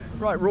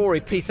Right, Rory,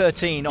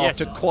 P13 Yes.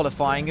 after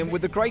qualifying, and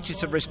with the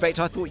greatest of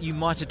respect, I thought you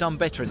might have done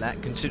better in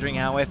that, considering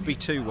how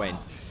FP2 went.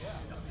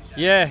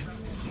 Yeah,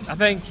 I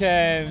think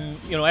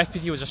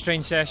FP2 was a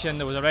strange session.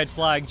 There was a red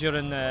flag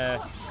during the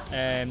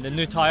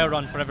new tyre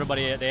run for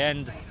everybody at the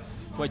end,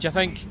 which I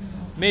think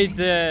made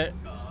the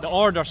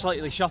order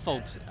slightly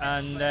shuffled,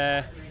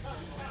 and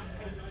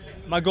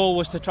my goal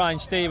was to try and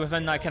stay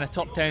within that kind of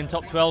top 10,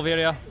 top 12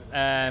 area.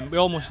 We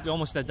almost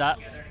did that,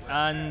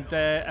 and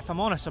if I'm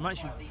honest, I'm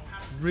actually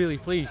really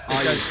pleased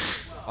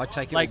because I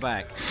take it all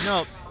back.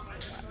 No,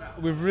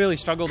 we've really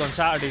struggled on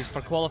Saturdays for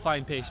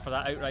qualifying pace for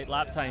that outright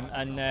lap time,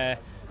 and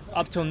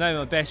up till now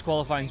my best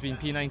qualifying's been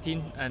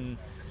P19, and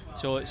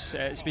so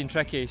it's been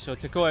tricky. So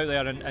to go out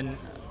there and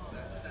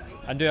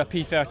do a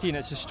P13,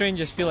 it's the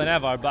strangest feeling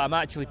ever, but I'm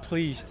actually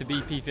pleased to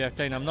be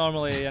P13. I'm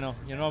normally,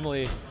 you're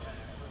normally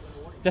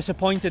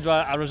disappointed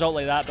with a result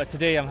like that, but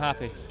today I'm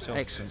happy. So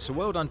excellent. So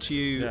well done to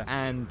you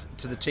and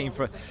to the team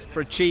for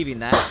achieving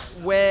that.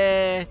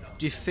 Where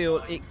do you feel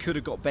it could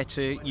have got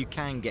better? You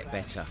can get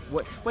better.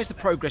 Where's the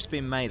progress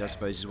being made, I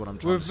suppose, is what I'm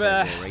trying to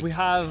say, Rory. We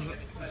have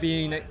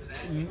been,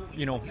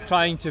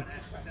 trying to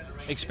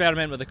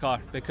experiment with the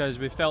car, because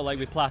we felt like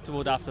we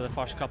plateaued after the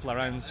first couple of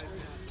rounds.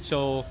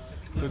 So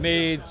we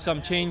made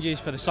some changes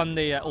for the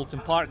Sunday at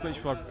Oulton Park,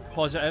 which were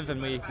positive,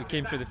 and we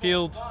came through the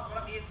field.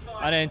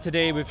 And then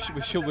today we've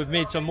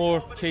made some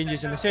more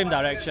changes in the same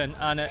direction,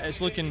 and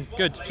it's looking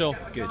good. So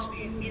good.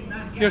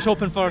 Here's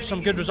hoping for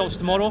some good results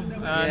tomorrow.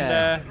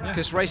 And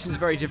because racing's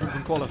very different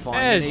from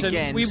qualifying. It is,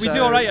 again, we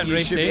do all right on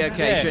race should day. Be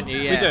okay, shouldn't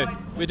you? Yeah.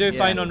 We do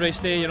fine on race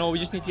day. We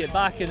just need to get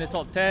back in the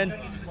top 10,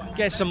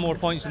 get some more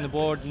points on the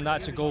board, and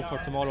that's a goal for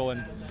tomorrow.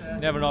 And you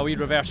never know, a wee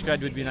reverse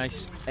grid would be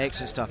nice.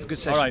 Excellent stuff. A good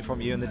session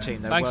from you and the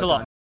team. Thanks a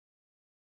lot.